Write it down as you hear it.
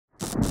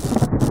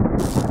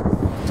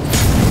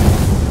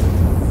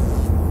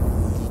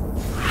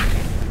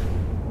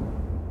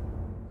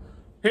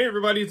Hey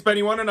everybody, it's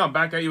Benny One, and I'm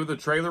back at you with a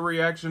trailer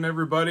reaction,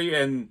 everybody.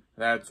 And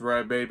that's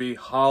right, baby,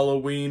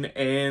 Halloween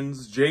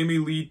ends. Jamie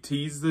Lee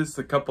teased this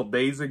a couple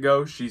days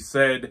ago. She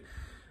said,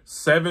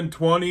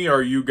 7:20,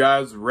 are you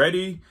guys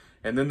ready?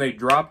 And then they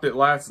dropped it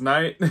last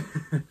night.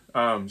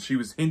 She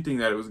was hinting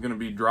that it was going to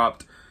be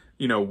dropped,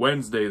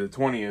 Wednesday the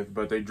 20th,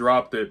 but they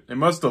dropped it. It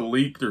must have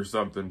leaked or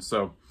something,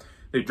 so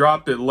they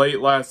dropped it late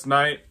last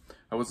night.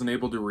 I wasn't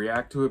able to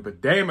react to it,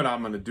 but damn it,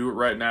 I'm going to do it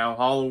right now.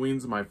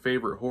 Halloween's my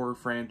favorite horror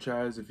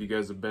franchise. If you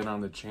guys have been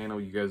on the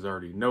channel, you guys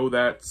already know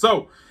that.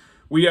 So,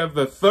 we have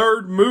the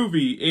third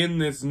movie in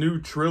this new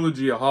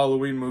trilogy of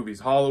Halloween movies.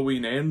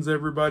 Halloween Ends,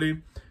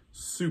 everybody.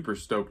 Super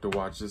stoked to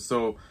watch this.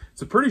 So,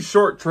 it's a pretty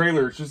short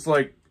trailer. It's just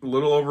like a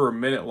little over a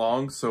minute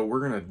long. So,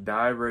 we're going to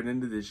dive right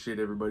into this shit,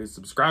 everybody.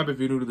 Subscribe if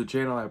you're new to the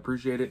channel. I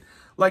appreciate it.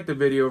 Like the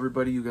video,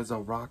 everybody. You guys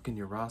all rock and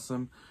you're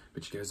awesome.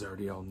 But you guys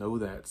already all know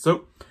that.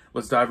 So,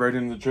 let's dive right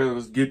into the trailer.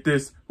 Let's get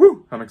this.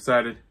 Woo! I'm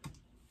excited.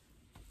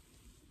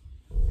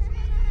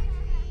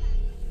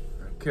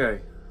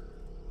 Okay.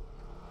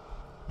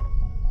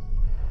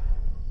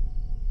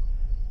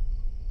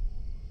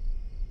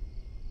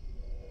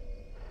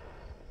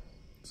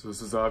 So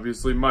this is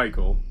obviously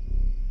Michael.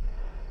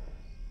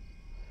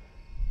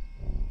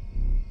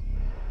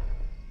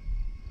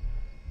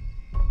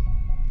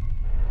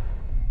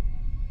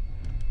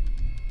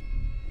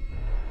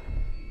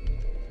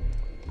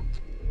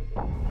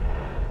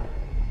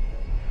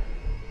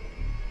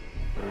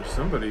 There's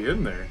somebody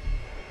in there.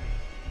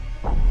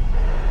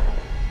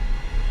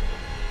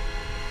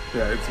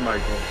 Yeah, it's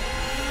Michael.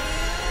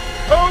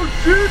 Oh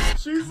shit!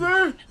 She's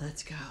there!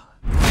 Let's go.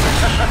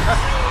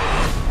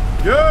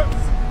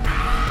 Yes!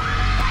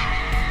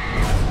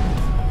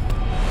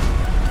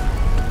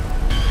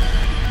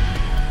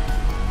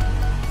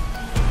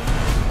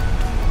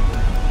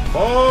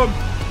 Mom!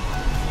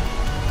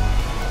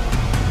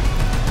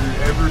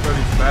 Dude,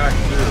 everybody's back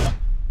too.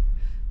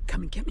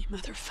 Come and get me,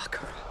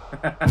 motherfucker.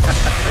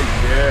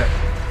 Yeah.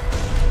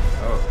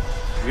 Oh,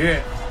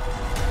 shit.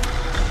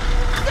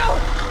 No!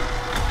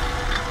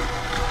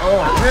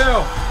 Oh,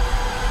 hell.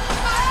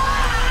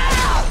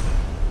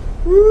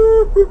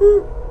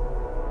 Woo-hoo-hoo.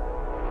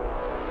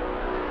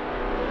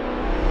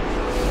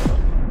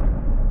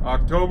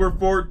 October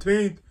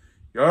 14th.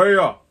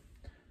 Yeah.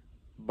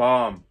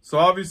 Bomb. So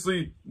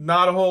obviously,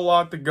 not a whole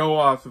lot to go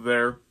off of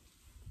there.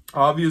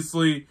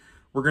 Obviously,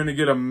 we're going to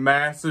get a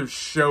massive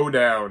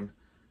showdown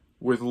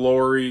with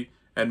Laurie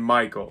and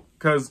Michael.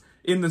 Because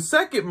in the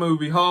second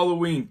movie,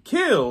 Halloween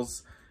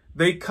Kills,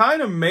 they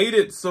kind of made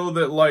it so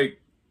that,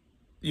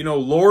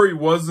 Laurie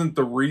wasn't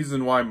the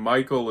reason why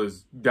Michael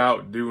is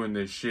out doing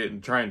this shit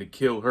and trying to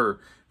kill her.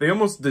 They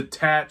almost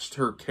detached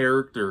her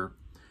character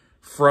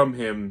from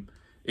him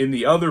in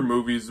the other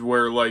movies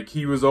where,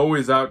 he was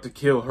always out to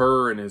kill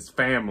her and his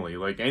family.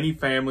 Any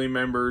family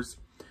members.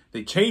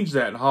 They changed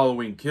that in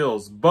Halloween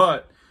Kills,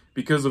 but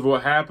because of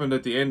what happened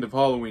at the end of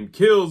Halloween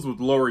Kills with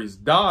Laurie's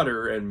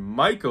daughter and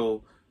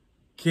Michael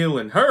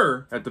killing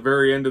her at the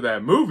very end of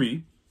that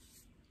movie,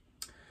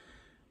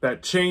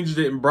 that changed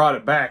it and brought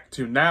it back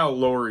to now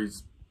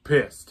Laurie's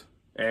pissed.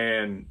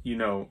 And,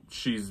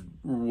 she's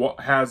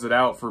has it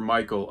out for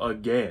Michael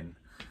again.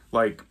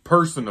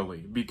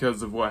 Personally,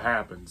 because of what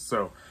happened.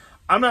 So,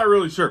 I'm not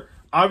really sure.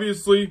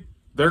 Obviously,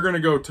 they're going to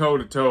go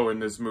toe-to-toe in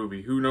this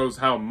movie. Who knows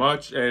how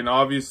much? And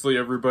obviously,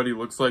 everybody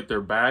looks like they're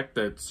back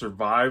that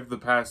survived the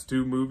past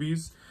two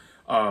movies.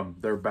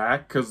 They're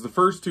back because the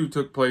first two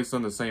took place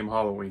on the same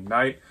Halloween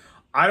night.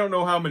 I don't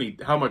know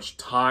how much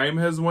time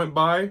has went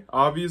by,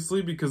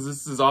 obviously, because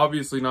this is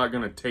obviously not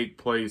going to take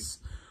place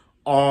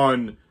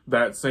on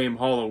that same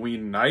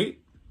Halloween night.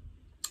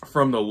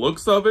 From the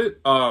looks of it,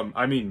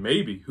 I mean,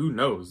 maybe, who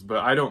knows? But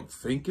I don't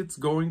think it's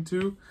going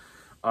to.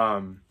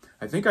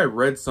 I think I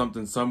read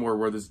something somewhere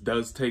where this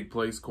does take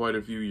place quite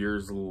a few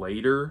years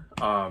later,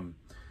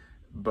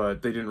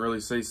 but they didn't really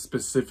say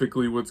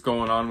specifically what's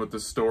going on with the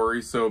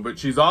story. So, but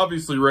she's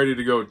obviously ready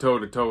to go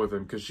toe-to-toe with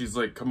him because she's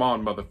like, come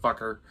on,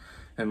 motherfucker.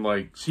 And,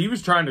 she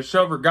was trying to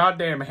shove her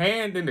goddamn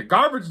hand into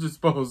garbage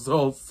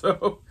disposal.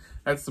 So,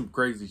 that's some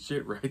crazy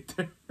shit right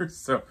there.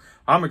 So,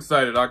 I'm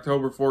excited.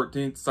 October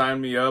 14th,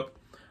 sign me up.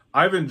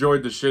 I've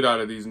enjoyed the shit out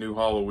of these new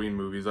Halloween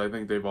movies. I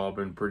think they've all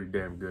been pretty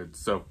damn good.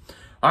 So,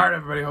 alright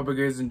everybody, hope you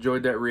guys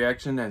enjoyed that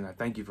reaction, and I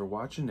thank you for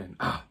watching, and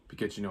be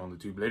catching you on the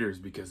tube later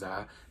because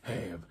I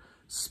have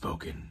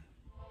spoken.